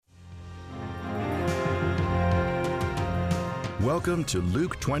Welcome to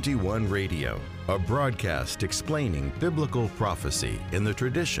Luke 21 Radio, a broadcast explaining biblical prophecy in the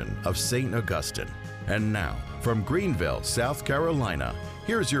tradition of St. Augustine. And now, from Greenville, South Carolina,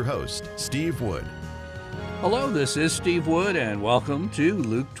 here's your host, Steve Wood. Hello, this is Steve Wood, and welcome to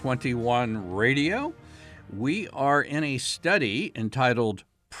Luke 21 Radio. We are in a study entitled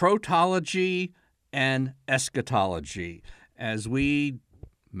Protology and Eschatology. As we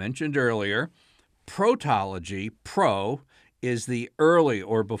mentioned earlier, protology, is the early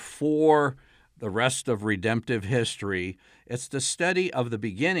or before the rest of redemptive history. It's the study of the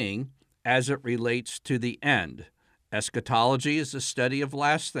beginning as it relates to the end. Eschatology is the study of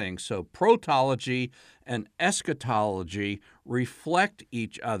last things. So protology and eschatology reflect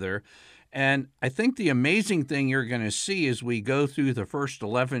each other. And I think the amazing thing you're going to see as we go through the first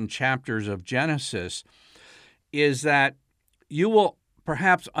 11 chapters of Genesis is that you will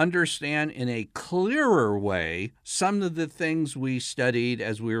perhaps understand in a clearer way some of the things we studied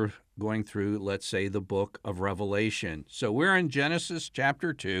as we were going through, let's say, the book of Revelation. So we're in Genesis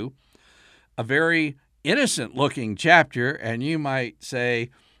chapter 2, a very innocent-looking chapter, and you might say,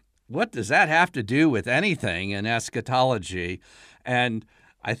 what does that have to do with anything in eschatology? And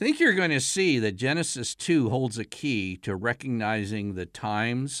I think you're going to see that Genesis 2 holds a key to recognizing the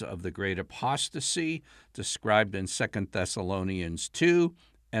times of the great apostasy described in 2 Thessalonians 2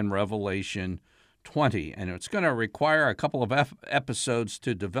 and Revelation 20. And it's going to require a couple of episodes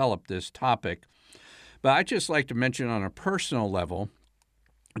to develop this topic. But I'd just like to mention on a personal level,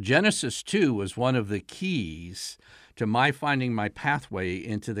 Genesis 2 was one of the keys to my finding my pathway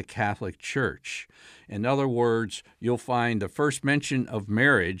into the Catholic Church. In other words, you'll find the first mention of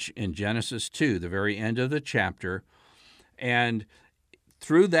marriage in Genesis 2, the very end of the chapter, and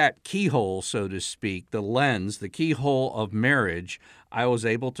through that keyhole, so to speak, the lens, the keyhole of marriage, I was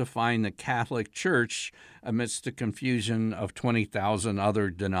able to find the Catholic Church amidst the confusion of 20,000 other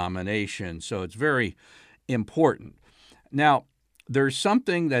denominations. So it's very important. Now, there's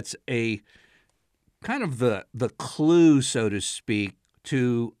something that's a kind of the clue, so to speak,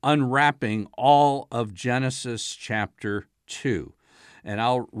 to unwrapping all of Genesis chapter 2. And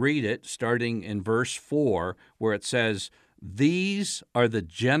I'll read it starting in verse 4, where it says, "These are the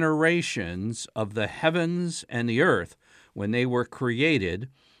generations of the heavens and the earth when they were created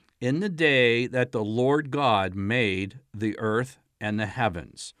in the day that the Lord God made the earth and the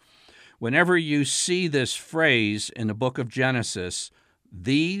heavens." Whenever you see this phrase in the book of Genesis,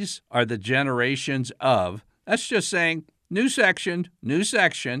 these are the generations of, that's just saying new section,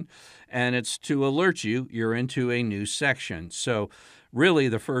 and it's to alert you you're into a new section. So really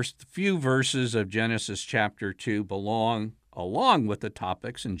the first few verses of Genesis chapter 2 belong along with the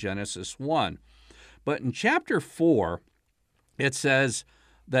topics in Genesis 1. But in chapter 4, it says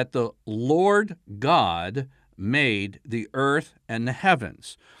that the Lord God made the earth and the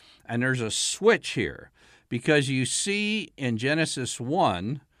heavens. And there's a switch here, because you see in Genesis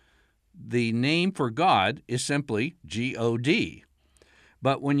 1, the name for God is simply G-O-D.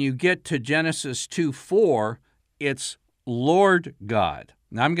 But when you get to Genesis 2:4, it's Lord God.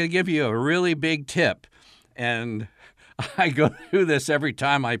 Now, I'm going to give you a really big tip, and I go through this every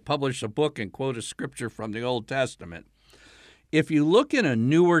time I publish a book and quote a scripture from the Old Testament. If you look in a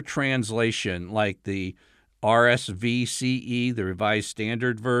newer translation like the RSVCE, the Revised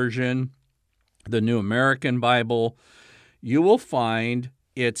Standard Version, the New American Bible, you will find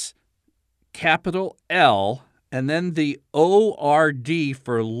it's capital L, and then the O-R-D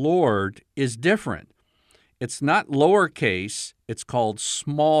for Lord is different. It's not lowercase, it's called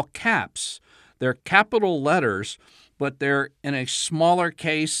small caps. They're capital letters, but they're in a smaller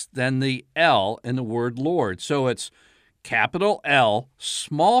case than the L in the word Lord. So it's capital L,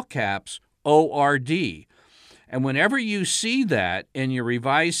 small caps, O-R-D. And whenever you see that in your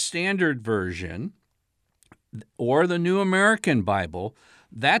Revised Standard Version or the New American Bible,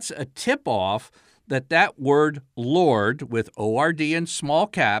 that's a tip-off that that word Lord with O-R-D in small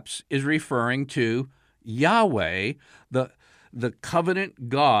caps is referring to Yahweh, the covenant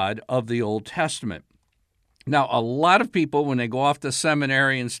God of the Old Testament. Now, a lot of people, when they go off to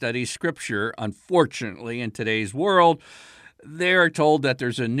seminary and study Scripture, unfortunately, in today's world, they're told that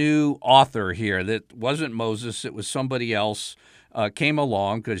there's a new author here that wasn't Moses, it was somebody else came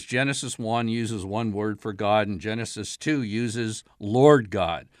along, because Genesis 1 uses one word for God and Genesis 2 uses Lord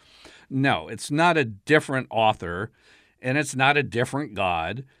God. No, it's not a different author and it's not a different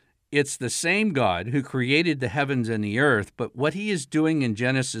God. It's the same God who created the heavens and the earth, but what he is doing in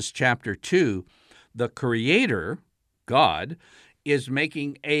Genesis chapter 2, the Creator, God, is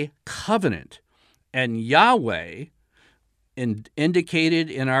making a covenant. And Yahweh, indicated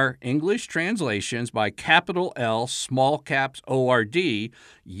in our English translations by capital L, small caps O-R-D,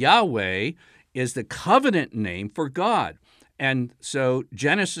 Yahweh is the covenant name for God. And so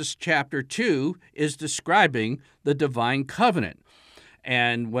Genesis chapter 2 is describing the divine covenant.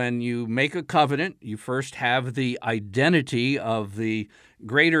 And when you make a covenant, you first have the identity of the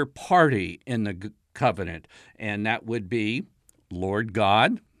greater party in the covenant, and that would be Lord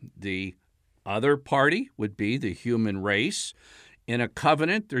God. The other party would be the human race. In a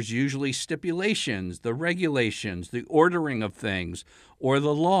covenant, there's usually stipulations, the regulations, the ordering of things, or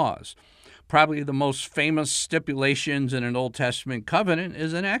the laws. Probably the most famous stipulations in an Old Testament covenant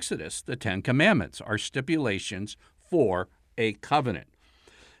is in Exodus. The Ten Commandments are stipulations for a covenant.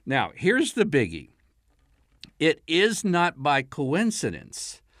 Now, here's the biggie. It is not by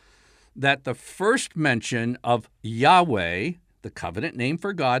coincidence that the first mention of Yahweh, the covenant name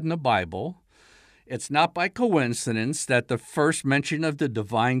for God in the Bible, it's not by coincidence that the first mention of the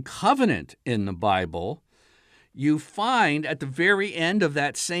divine covenant in the Bible, you find at the very end of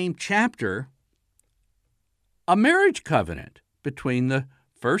that same chapter a marriage covenant between the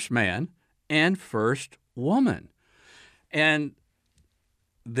first man and first woman. And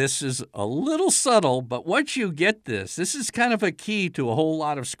this is a little subtle, but once you get this is kind of a key to a whole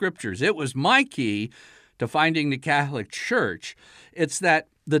lot of scriptures. It was my key to finding the Catholic Church. It's that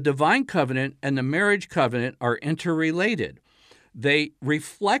the divine covenant and the marriage covenant are interrelated. They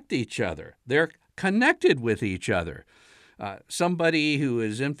reflect each other. They're connected with each other. Somebody who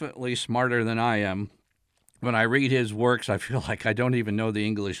is infinitely smarter than I am, when I read his works, I feel like I don't even know the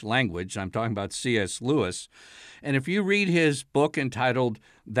English language. I'm talking about C.S. Lewis. And if you read his book entitled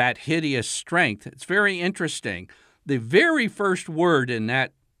That Hideous Strength, it's very interesting. The very first word in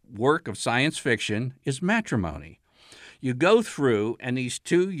that work of science fiction is matrimony. You go through, and these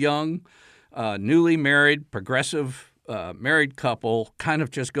two young, newly married, progressive married couple kind of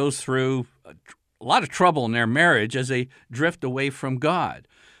just goes through a lot of trouble in their marriage as they drift away from God.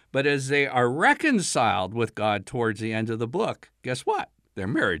 But as they are reconciled with God towards the end of the book, guess what? Their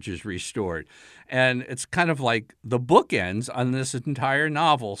marriage is restored. And it's kind of like the bookends on this entire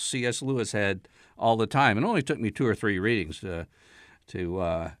novel C.S. Lewis had all the time. It only took me 2 or 3 readings to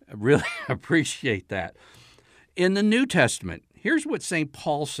really appreciate that. In the New Testament, here's what St.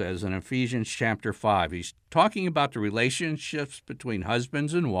 Paul says in Ephesians chapter 5. He's talking about the relationships between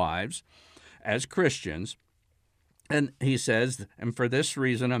husbands and wives as Christians. And he says, and for this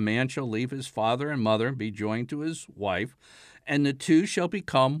reason, a man shall leave his father and mother and be joined to his wife, and the two shall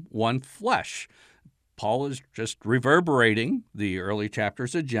become one flesh. Paul is just reverberating the early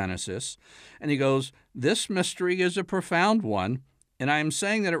chapters of Genesis, and he goes, this mystery is a profound one, and I am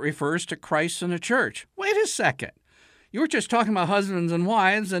saying that it refers to Christ and the church. Wait a second. You were just talking about husbands and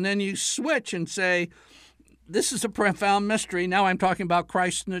wives, and then you switch and say, this is a profound mystery. Now I'm talking about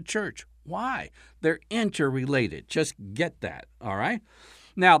Christ and the church. Why? They're interrelated. Just get that, all right?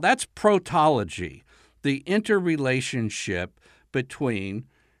 Now, that's protology, the interrelationship between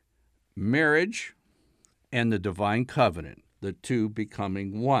marriage and the divine covenant, the two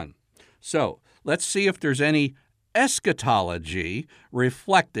becoming one. So let's see if there's any eschatology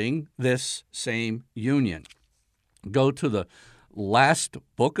reflecting this same union. Go to the last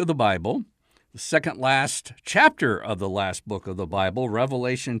book of the Bible, the second last chapter of the last book of the Bible,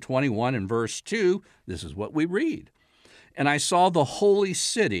 Revelation 21 and verse 2, this is what we read. And I saw the holy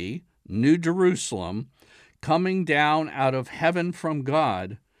city, New Jerusalem, coming down out of heaven from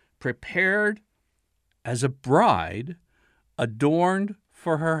God, prepared as a bride adorned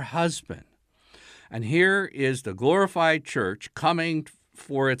for her husband. And here is the glorified church coming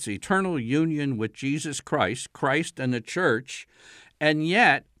for its eternal union with Jesus Christ, Christ and the church, and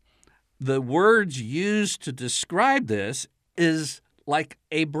yet the words used to describe this is like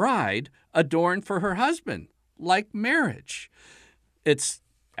a bride adorned for her husband, like marriage. It's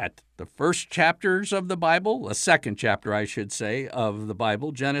at the first chapters of the Bible, the second chapter, I should say, of the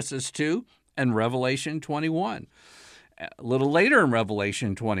Bible, Genesis 2 and Revelation 21. A little later in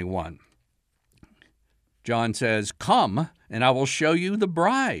Revelation 21, John says, come, and I will show you the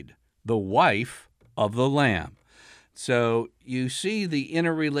bride, the wife of the Lamb. So you see the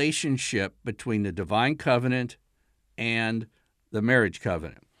interrelationship between the divine covenant and the marriage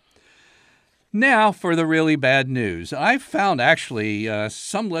covenant. Now for the really bad news. I've found actually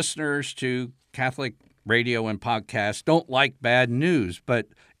some listeners to Catholic radio and podcasts don't like bad news, but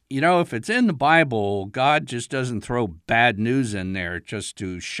if it's in the Bible, God just doesn't throw bad news in there just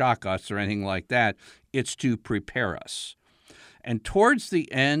to shock us or anything like that. It's to prepare us. And towards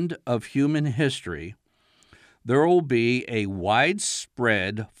the end of human history, there will be a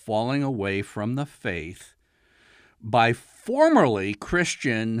widespread falling away from the faith by formerly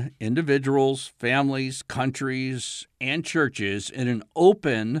Christian individuals, families, countries, and churches in an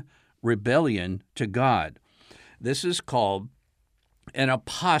open rebellion to God. This is called an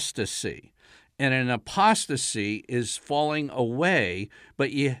apostasy. And an apostasy is falling away,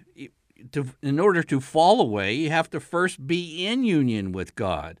 but in order to fall away, you have to first be in union with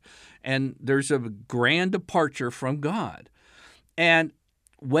God. And there's a grand departure from God. And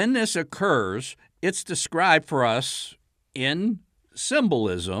when this occurs, it's described for us in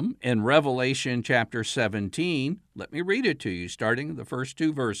symbolism in Revelation chapter 17. Let me read it to you, starting the first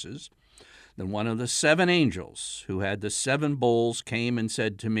two verses. Then one of the seven angels who had the seven bowls came and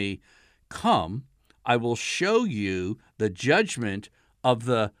said to me, "Come, I will show you the judgment of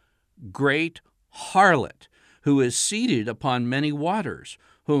the great harlot, who is seated upon many waters,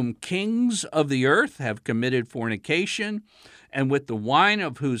 whom kings of the earth have committed fornication, and with the wine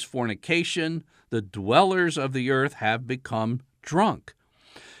of whose fornication the dwellers of the earth have become drunk."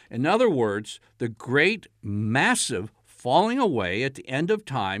 In other words, the great, massive falling away at the end of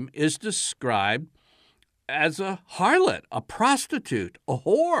time is described as a harlot, a prostitute, a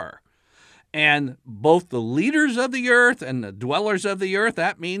whore. And both the leaders of the earth and the dwellers of the earth,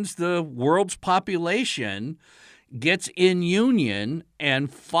 that means the world's population, gets in union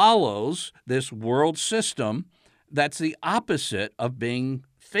and follows this world system that's the opposite of being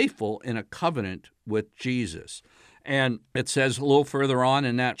faithful in a covenant with Jesus. And it says a little further on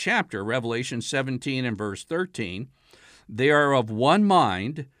in that chapter, Revelation 17 and verse 13, "They are of one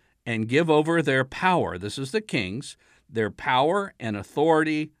mind and give over their power," this is the kings, "their power and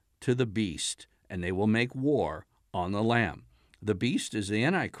authority to the beast, and they will make war on the Lamb." The beast is the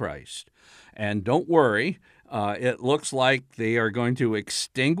Antichrist. And don't worry, it looks like they are going to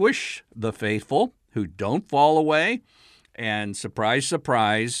extinguish the faithful who don't fall away. And surprise,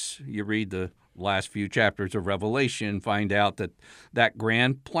 surprise, you read the last few chapters of Revelation, find out that that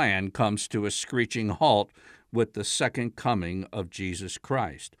grand plan comes to a screeching halt with the second coming of Jesus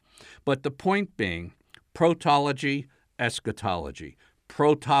Christ. But the point being, protology, eschatology.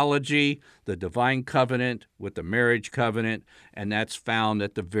 Protology, the divine covenant with the marriage covenant, and that's found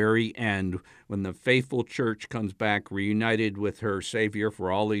at the very end when the faithful church comes back reunited with her Savior for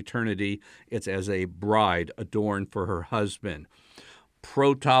all eternity. It's as a bride adorned for her husband.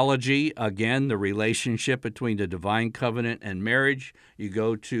 Protology, again, the relationship between the divine covenant and marriage. You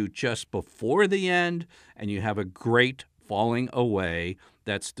go to just before the end, and you have a great falling away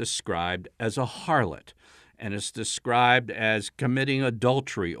that's described as a harlot. And it's described as committing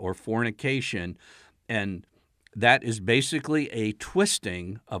adultery or fornication. And that is basically a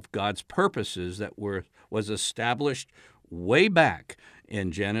twisting of God's purposes that was established way back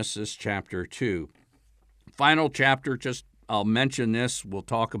in Genesis chapter 2. Final chapter, just I'll mention this, we'll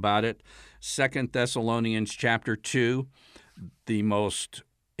talk about it. 2 Thessalonians chapter 2, the most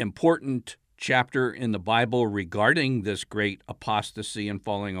important chapter in the Bible regarding this great apostasy and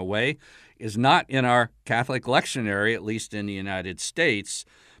falling away, is not in our Catholic lectionary, at least in the United States,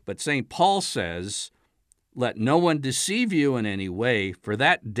 but St. Paul says, "Let no one deceive you in any way, for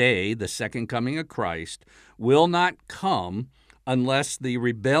that day, the second coming of Christ, will not come unless the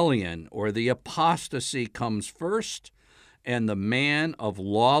rebellion or the apostasy comes first, and the man of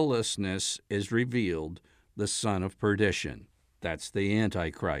lawlessness is revealed, the son of perdition." That's the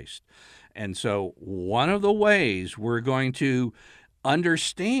Antichrist. And so one of the ways we're going to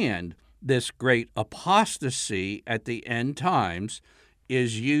understand this great apostasy at the end times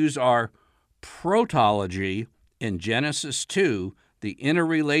is use our protology in Genesis 2, the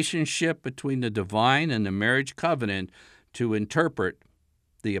interrelationship between the divine and the marriage covenant, to interpret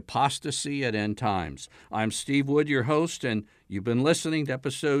the apostasy at end times. I'm Steve Wood, your host, and you've been listening to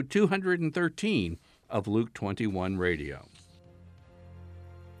episode 213 of Luke 21 Radio.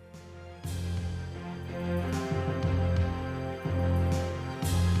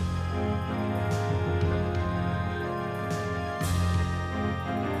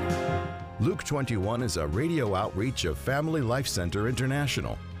 Luke 21 is a radio outreach of Family Life Center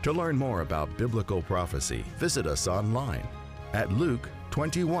International. To learn more about biblical prophecy, visit us online at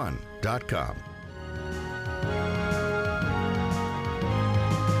luke21.com.